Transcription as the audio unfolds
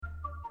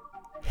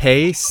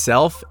Hey,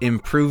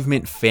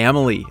 self-improvement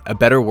family. A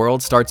better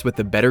world starts with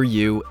a better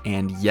you,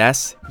 and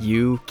yes,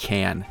 you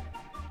can.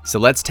 So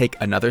let's take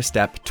another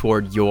step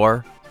toward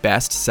your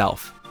best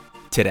self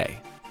today.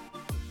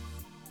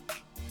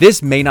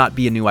 This may not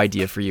be a new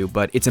idea for you,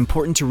 but it's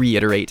important to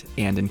reiterate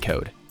and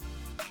encode.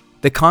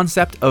 The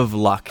concept of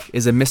luck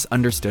is a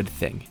misunderstood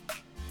thing.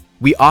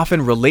 We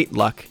often relate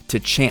luck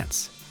to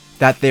chance,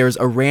 that there's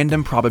a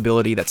random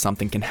probability that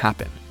something can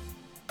happen.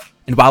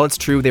 And while it's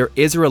true there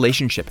is a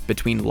relationship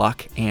between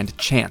luck and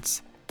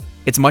chance,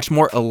 it's much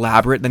more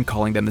elaborate than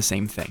calling them the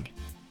same thing.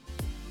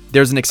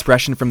 There's an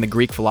expression from the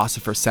Greek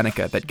philosopher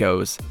Seneca that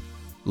goes,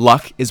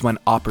 "Luck is when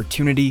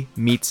opportunity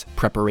meets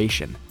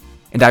preparation,"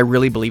 and I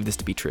really believe this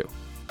to be true.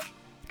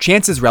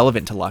 Chance is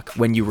relevant to luck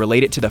when you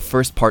relate it to the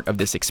first part of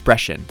this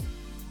expression,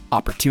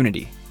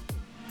 opportunity.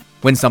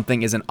 When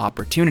something is an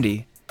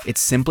opportunity, it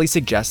simply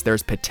suggests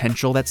there's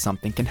potential that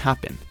something can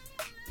happen.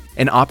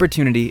 An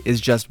opportunity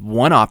is just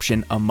one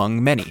option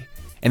among many,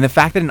 and the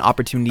fact that an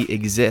opportunity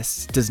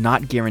exists does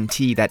not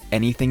guarantee that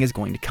anything is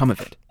going to come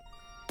of it.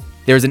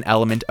 There's an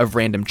element of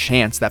random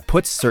chance that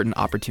puts certain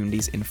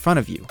opportunities in front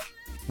of you.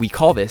 We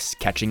call this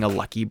catching a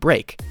lucky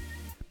break,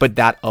 but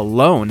that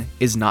alone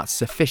is not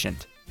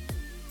sufficient.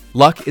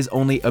 Luck is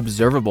only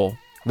observable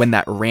when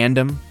that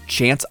random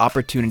chance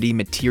opportunity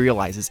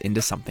materializes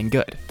into something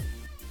good.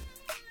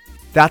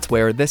 That's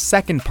where the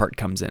second part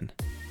comes in,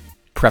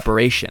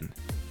 preparation.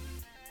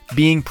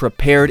 Being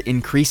prepared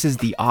increases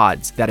the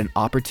odds that an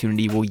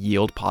opportunity will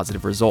yield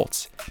positive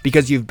results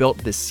because you've built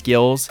the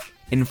skills,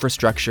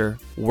 infrastructure,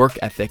 work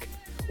ethic,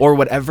 or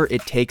whatever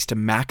it takes to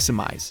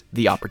maximize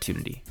the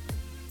opportunity.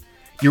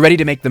 You're ready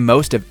to make the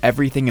most of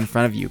everything in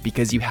front of you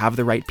because you have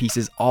the right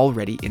pieces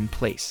already in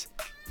place.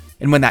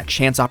 And when that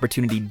chance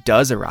opportunity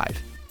does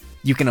arrive,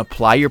 you can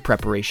apply your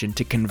preparation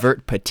to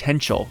convert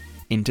potential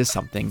into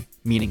something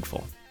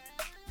meaningful.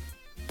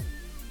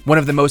 One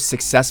of the most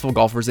successful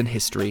golfers in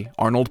history,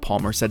 Arnold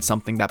Palmer, said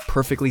something that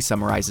perfectly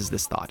summarizes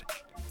this thought.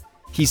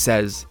 He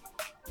says,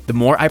 "The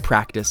more I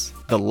practice,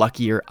 the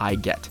luckier I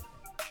get."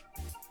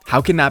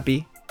 How can that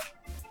be?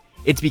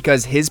 It's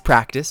because his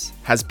practice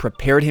has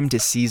prepared him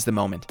to seize the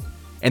moment.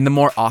 And the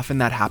more often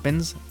that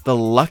happens, the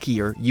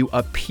luckier you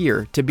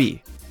appear to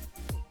be.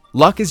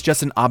 Luck is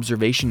just an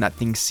observation that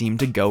things seem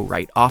to go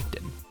right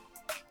often.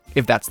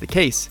 If that's the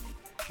case,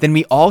 then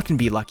we all can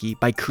be lucky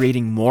by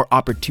creating more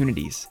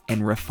opportunities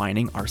and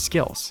refining our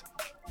skills.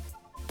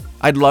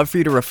 I'd love for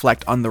you to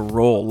reflect on the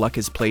role luck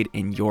has played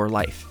in your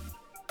life.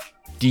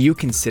 Do you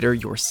consider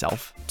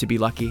yourself to be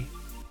lucky?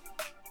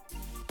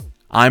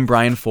 I'm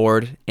Brian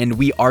Ford, and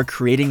we are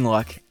creating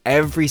luck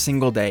every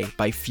single day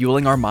by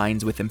fueling our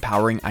minds with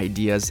empowering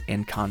ideas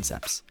and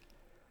concepts.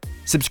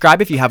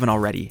 Subscribe if you haven't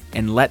already,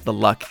 and let the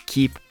luck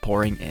keep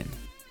pouring in.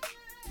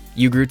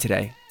 You grew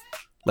today.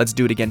 Let's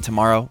do it again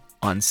tomorrow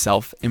on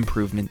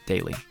Self-Improvement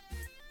Daily.